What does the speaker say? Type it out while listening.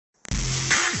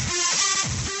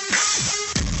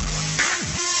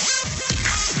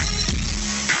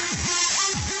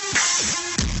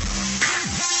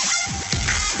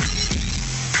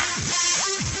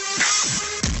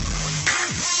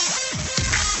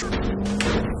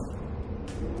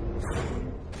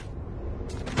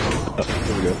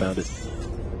we go, found it.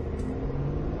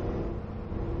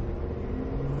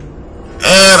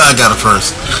 And I got it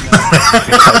first.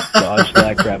 I dodged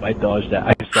that crap. I dodged that.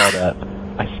 I saw that.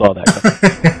 I saw that crap.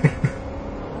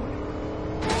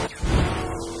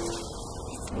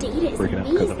 Data is We're gonna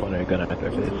amazing. put the point gun at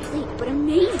their face. Incomplete, but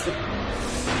amazing.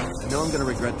 I know I'm gonna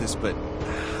regret this, but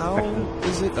how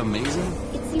is it amazing?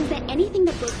 It seems that anything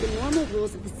that broke the normal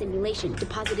rules of the simulation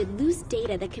deposited loose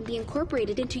data that can be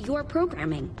incorporated into your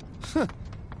programming. Huh.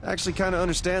 I actually kind of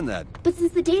understand that. But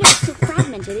since the data is so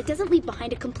fragmented, it doesn't leave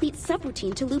behind a complete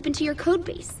subroutine to loop into your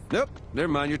codebase. Nope. Never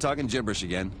mind, you're talking gibberish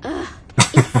again. Ugh.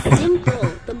 It's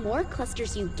simple. The more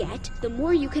clusters you get, the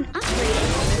more you can upgrade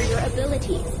and alter your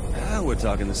abilities. Ah, we're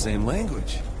talking the same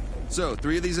language. So,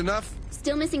 3 of these enough?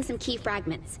 Still missing some key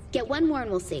fragments. Get one more and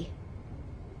we'll see.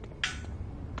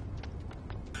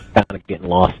 Kind of getting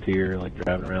lost here, like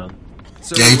driving around.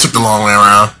 So Yeah, you took the long way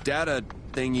around. Data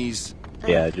thingies.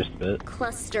 Yeah, just a bit.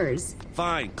 Clusters.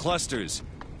 Fine, clusters.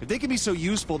 If they can be so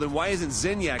useful, then why isn't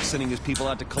𝐤𝐤𝐤𝐞 sending his people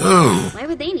out to collect Ooh. them? Why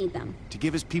would they need them? To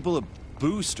give his people a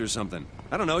boost or something?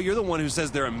 I don't know, you're the one who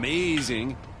says they're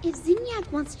amazing. If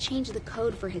𝐤𝐤𝐤𝐞 wants to change the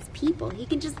code for his people, he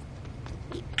can just...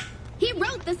 He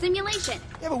wrote the simulation!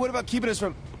 Yeah, but what about keeping us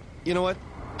from... You know what?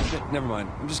 Never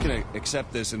mind. I'm just gonna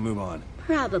accept this and move on.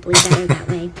 Probably better that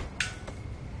way.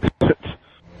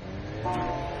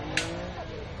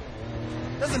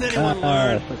 Doesn't anyone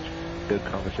learn? Such good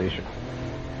conversation.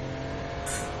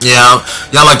 Yeah,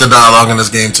 y'all like the dialogue in this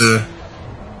game too.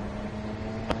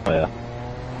 Oh yeah.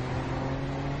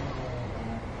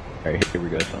 Alright, here we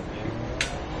go. Some shoot.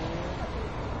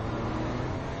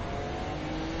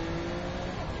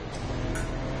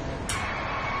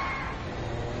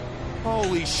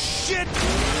 Holy shit!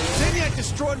 𝐤𝐤𝐤𝐞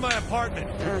destroyed my apartment!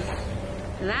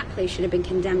 That place should have been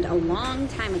condemned a long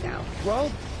time ago.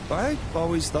 Well, I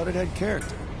always thought it had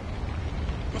character.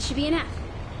 That should be enough.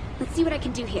 Let's see what I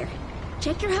can do here.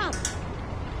 Check your hub.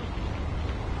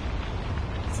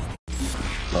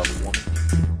 Level 1.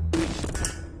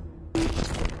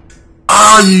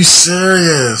 Are you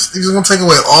serious? These are gonna take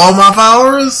away all my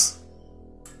powers?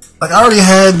 Like, I already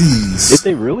had these. Did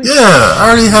they really? Yeah, I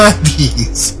already had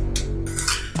these.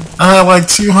 I had like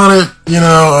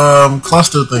 200,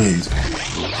 cluster thingies.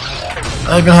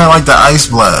 I even had like the ice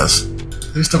blast.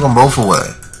 They took them both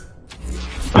away.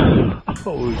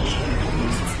 Oh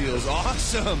shit. Feels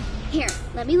awesome! Here,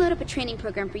 let me load up a training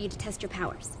program for you to test your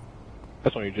powers.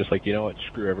 That's when you're just like, you know what,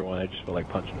 screw everyone, I just feel like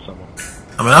punching someone.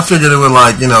 I mean, I figured it would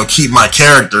like, keep my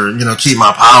character, keep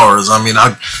my powers. I mean,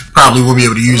 I probably won't be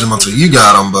able to use them until you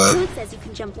got them, but... Code says you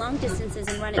can jump long distances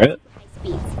and run at high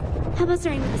speeds. How about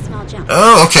starting with a small jump?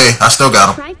 Oh, okay. I still got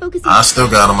them. Try focusing I still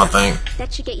got them, I think.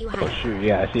 That should get you Oh high. shoot,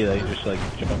 yeah, I see that, you just like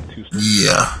jump 2 steps.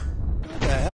 Yeah.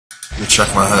 Let me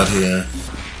check my head here.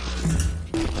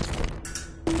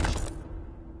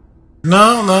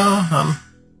 No.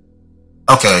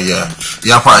 Okay, yeah.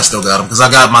 Yeah, I probably still got them, because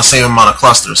I got my same amount of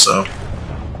clusters, so...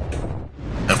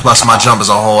 And plus, my jump is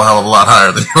a whole hell of a lot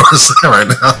higher than yours right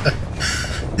now.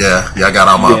 yeah, I got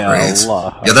all my upgrades.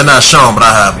 Yeah, they're not shown, but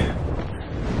I have them.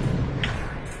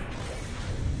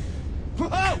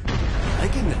 Whoa! My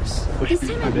goodness. This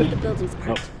time I need the building's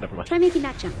part. Oh, never mind. Try making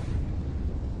that jump.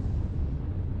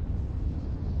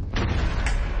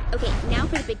 Okay, now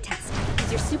for the big test.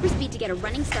 Use your super speed to get a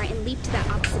running start and leap to that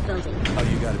opposite building. Oh,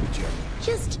 you gotta be joking.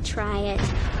 Just try it.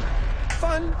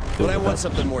 Fun, but I want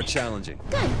something more challenging.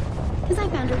 Good, because I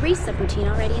found a race subroutine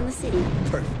already in the city.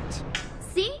 Perfect.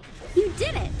 See? You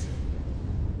did it!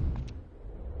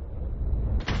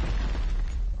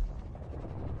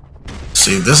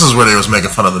 See, this is where they was making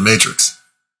fun of the Matrix.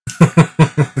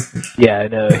 Yeah, I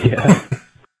know, yeah.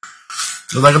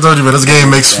 Like I told you, man, this game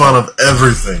makes fun of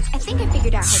everything. I think I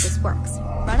figured out how this works.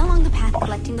 Run along the path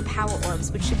collecting the power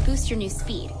orbs, which should boost your new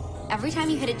speed. Every time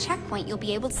you hit a checkpoint, you'll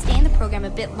be able to stay in the program a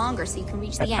bit longer so you can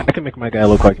reach the end. I can make my guy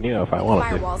look like Neo if I wanted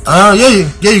to. Firewalls.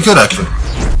 Yeah, you could actually.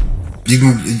 You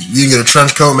can get a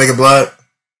trench coat, make it black.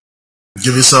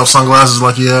 Give yourself sunglasses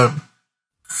like you have.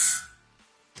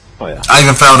 Oh yeah. I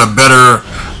even found a better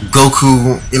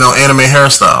Goku, anime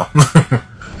hairstyle.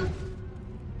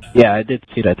 Yeah, I did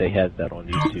see that they had that on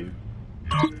YouTube.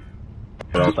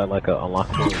 But it's like a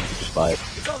unlockable, you can just buy it.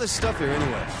 What's all this stuff here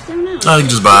anyway? Don't know. No, you can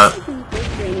just buy it. When you break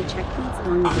through any checkpoints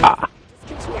along the way,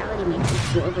 district's reality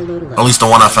matrix will overload a little. At least the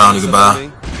one I found you could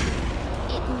buy.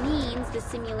 It means the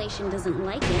simulation doesn't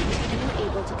like it, and you're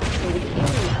able to control the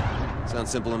area. Sounds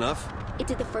simple enough. It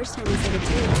did the first time I said it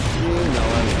too. Yeah,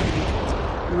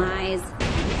 no, Lies.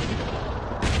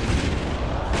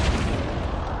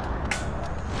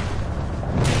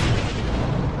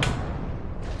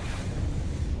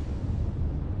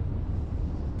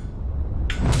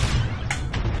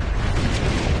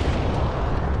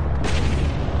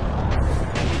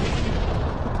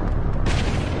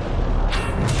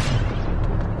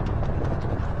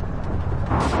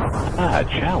 Ah,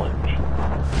 challenge.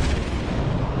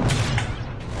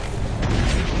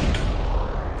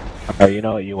 Alright, you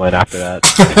know what? You went after that.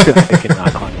 I can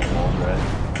knock on your walls, right?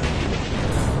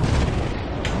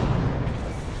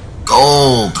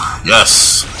 Gold!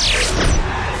 Yes!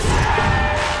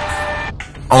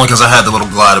 Only because I had the little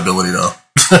glide ability, though.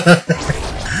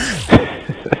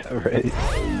 Right.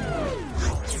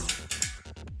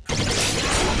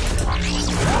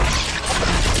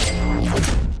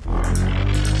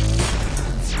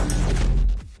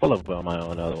 What level am I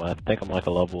on another one? I think I'm like a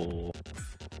level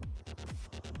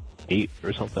 8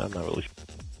 or something. I'm not really sure.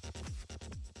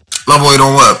 Level 8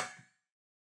 on what?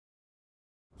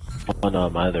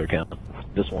 On my other account.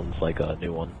 This one's like a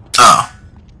new one. Oh.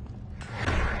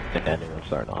 And that new one's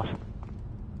starting off.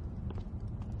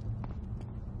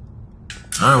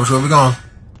 Alright, which way we going?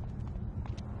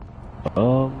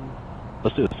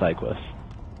 Let's do a side quest.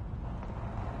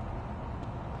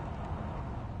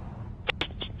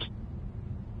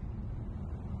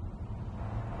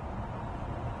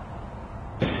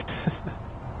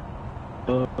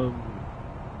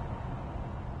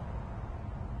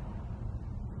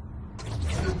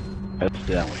 Let's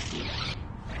do that one.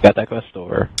 Got that quest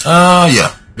or?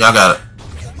 Yeah. Yeah, I got it.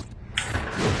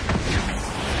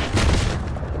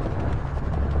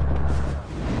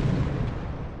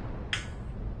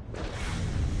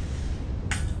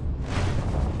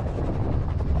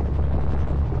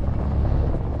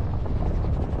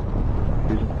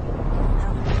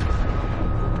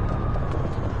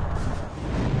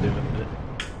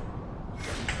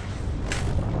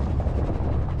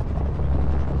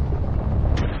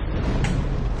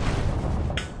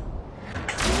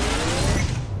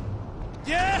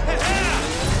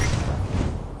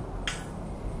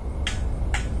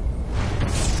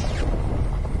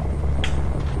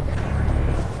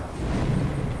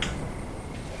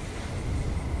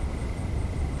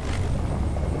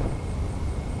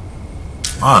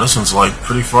 Wow, this one's like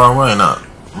pretty far away now.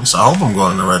 At least I hope I'm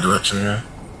going in the right direction here.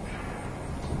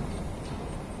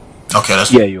 Okay,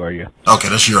 that's you are. Okay,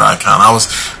 that's your icon. I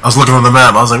was looking on the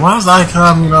map. I was like, why is the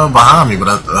icon, behind me?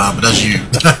 But that's you.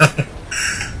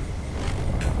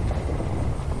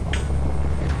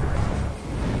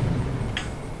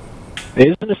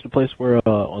 Hey, isn't this the place where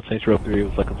on Saints Row 3 it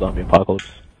was like a zombie apocalypse?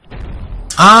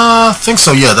 I think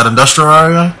so. Yeah, that industrial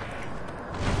area.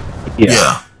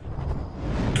 Yeah.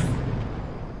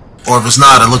 Or if it's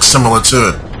not, it looks similar to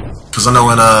it. Because I know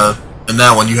in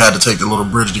that one you had to take the little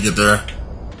bridge to get there.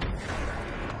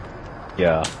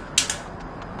 Yeah.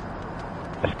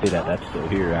 I see that's still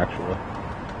here, actually.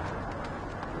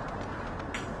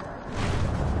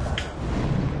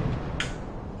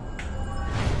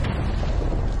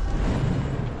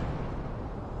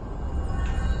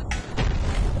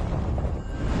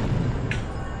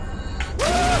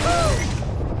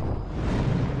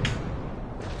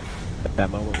 That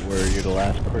moment where you're the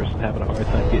last person having a hard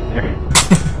time getting there.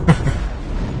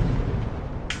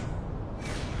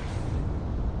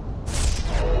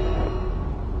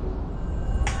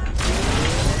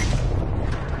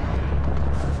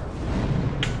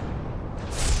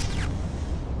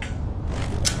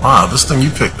 Wow, this thing you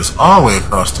picked is all the way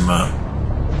across the map.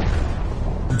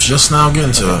 I'm just now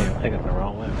getting to it. I'm taking the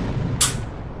wrong way.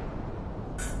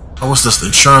 Oh, what's this? The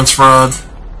insurance fraud?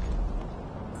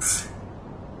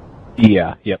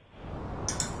 Yeah, yep.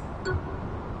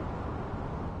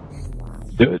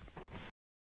 Do it.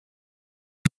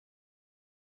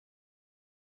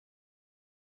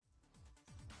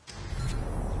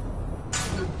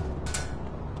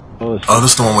 Oh,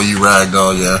 this is the one where you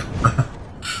ragdoll, yeah.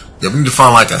 Yeah, we need to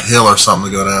find like a hill or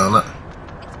something to go down. That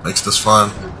makes this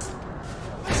fun.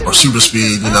 Or super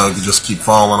speed, you can just keep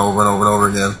falling over and over and over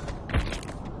again.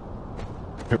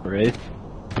 Right?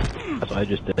 That's what I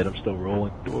just did. I'm still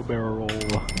rolling. Do a barrel roll.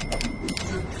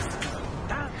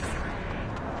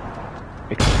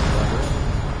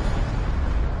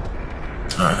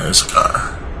 Alright, here's a car.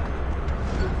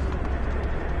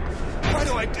 Why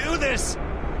do I do this?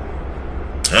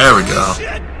 There we go.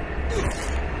 Shit.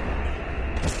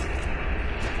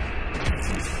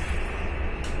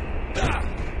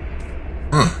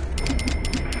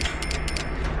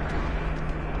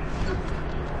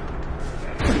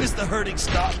 When does the hurting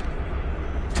stop?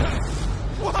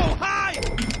 Whoa, hi!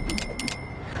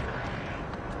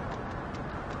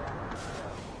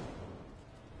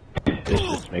 This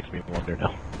just makes me wonder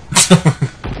now.